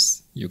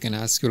problems, you can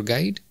ask your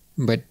guide.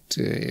 But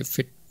if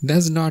it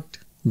does not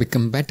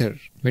become better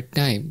with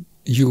time,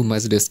 you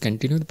must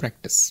discontinue the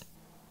practice.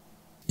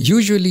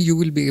 Usually you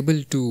will be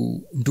able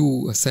to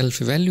do a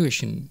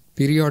self-evaluation,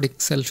 periodic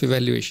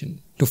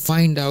self-evaluation, to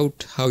find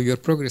out how you're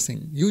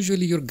progressing.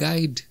 Usually your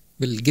guide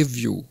will give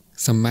you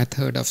some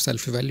method of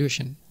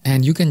self-evaluation,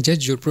 and you can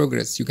judge your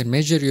progress, you can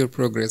measure your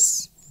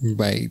progress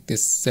by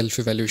this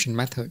self-evaluation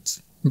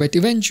methods. But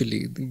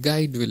eventually the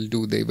guide will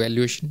do the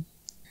evaluation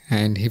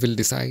and he will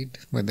decide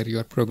whether you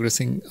are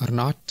progressing or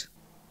not.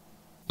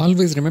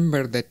 Always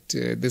remember that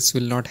this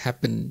will not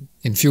happen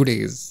in few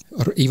days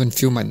or even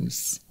few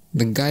months.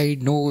 The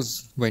guide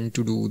knows when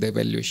to do the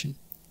evaluation.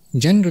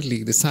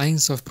 Generally, the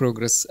signs of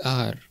progress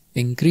are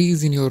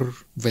increase in your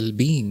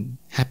well-being,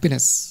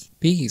 happiness,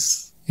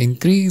 peace,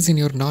 increase in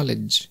your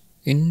knowledge,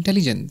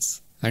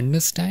 intelligence,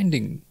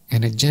 understanding,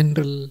 and a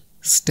general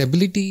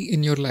stability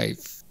in your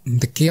life.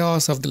 The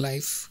chaos of the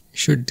life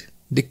should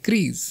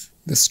decrease.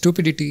 The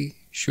stupidity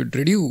should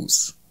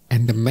reduce.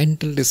 And the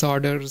mental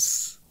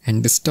disorders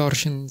and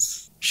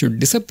distortions should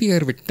disappear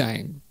with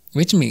time,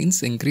 which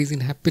means increase in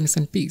happiness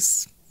and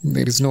peace.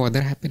 There is no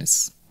other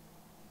happiness.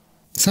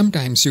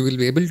 Sometimes you will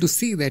be able to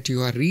see that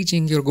you are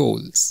reaching your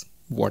goals.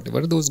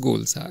 Whatever those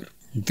goals are,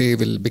 they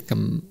will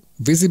become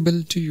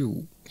visible to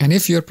you. And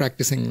if you are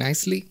practicing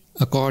nicely,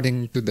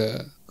 according to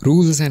the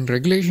rules and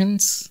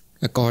regulations,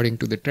 according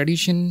to the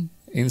tradition,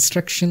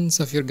 instructions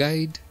of your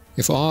guide,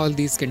 if all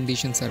these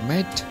conditions are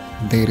met,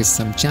 there is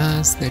some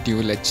chance that you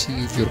will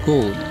achieve your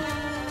goal.